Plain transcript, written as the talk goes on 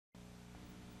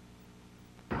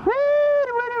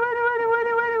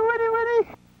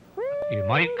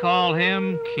might call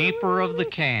him keeper of the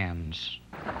cans.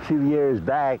 A few years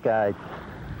back, I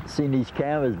seen these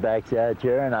canvasbacks out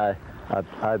here, and I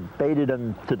baited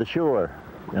them to the shore,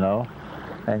 you know,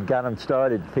 and got them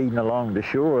started feeding along the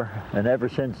shore, and ever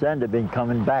since then they've been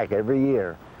coming back every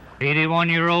year.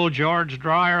 81-year-old George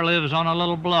Dreyer lives on a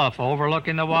little bluff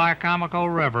overlooking the Wycomico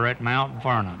River at Mount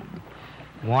Vernon.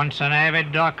 Once an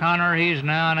avid duck hunter, he's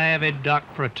now an avid duck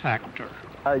protector.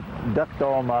 I ducked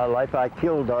all my life. I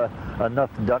killed enough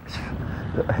ducks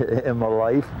in my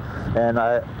life, and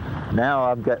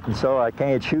now I'm getting so I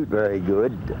can't shoot very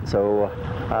good, so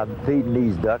I'm feeding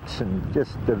these ducks and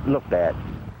just to look at.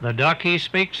 The duck he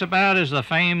speaks about is the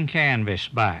famed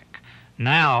canvasback,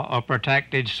 now a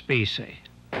protected species.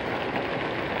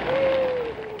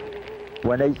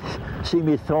 When they see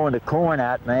me throwing the corn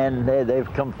out, man,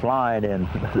 they've come flying in.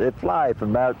 They fly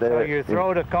from out there. So you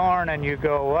throw the corn and you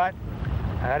go what?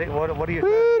 What do you say?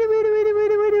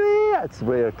 That's the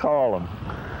way I call them.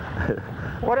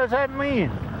 What does that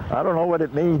mean? I don't know what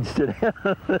it means to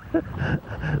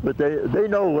them, but they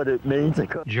know what it means.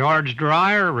 George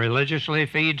Dreyer religiously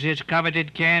feeds his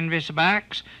coveted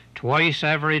canvasbacks twice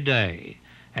every day,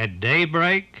 at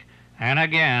daybreak and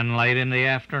again late in the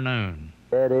afternoon.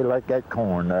 Yeah, they like that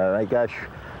corn.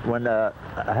 When I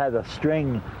have a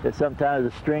string,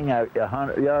 sometimes a string out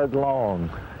 100 yards long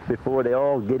before they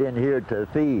all get in here to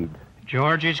feed.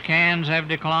 George's cans have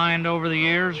declined over the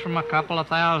years from a couple of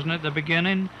thousand at the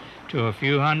beginning to a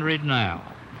few hundred now.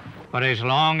 But as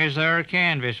long as there are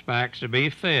canvasbacks to be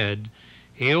fed,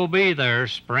 he'll be there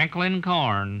sprinkling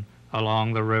corn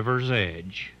along the river's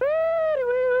edge.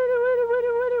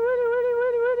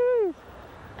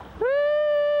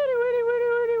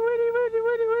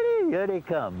 Here they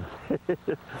come.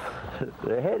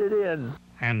 They're headed in.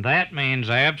 And that means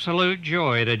absolute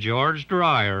joy to George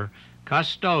Dreyer,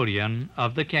 custodian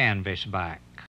of the canvasback.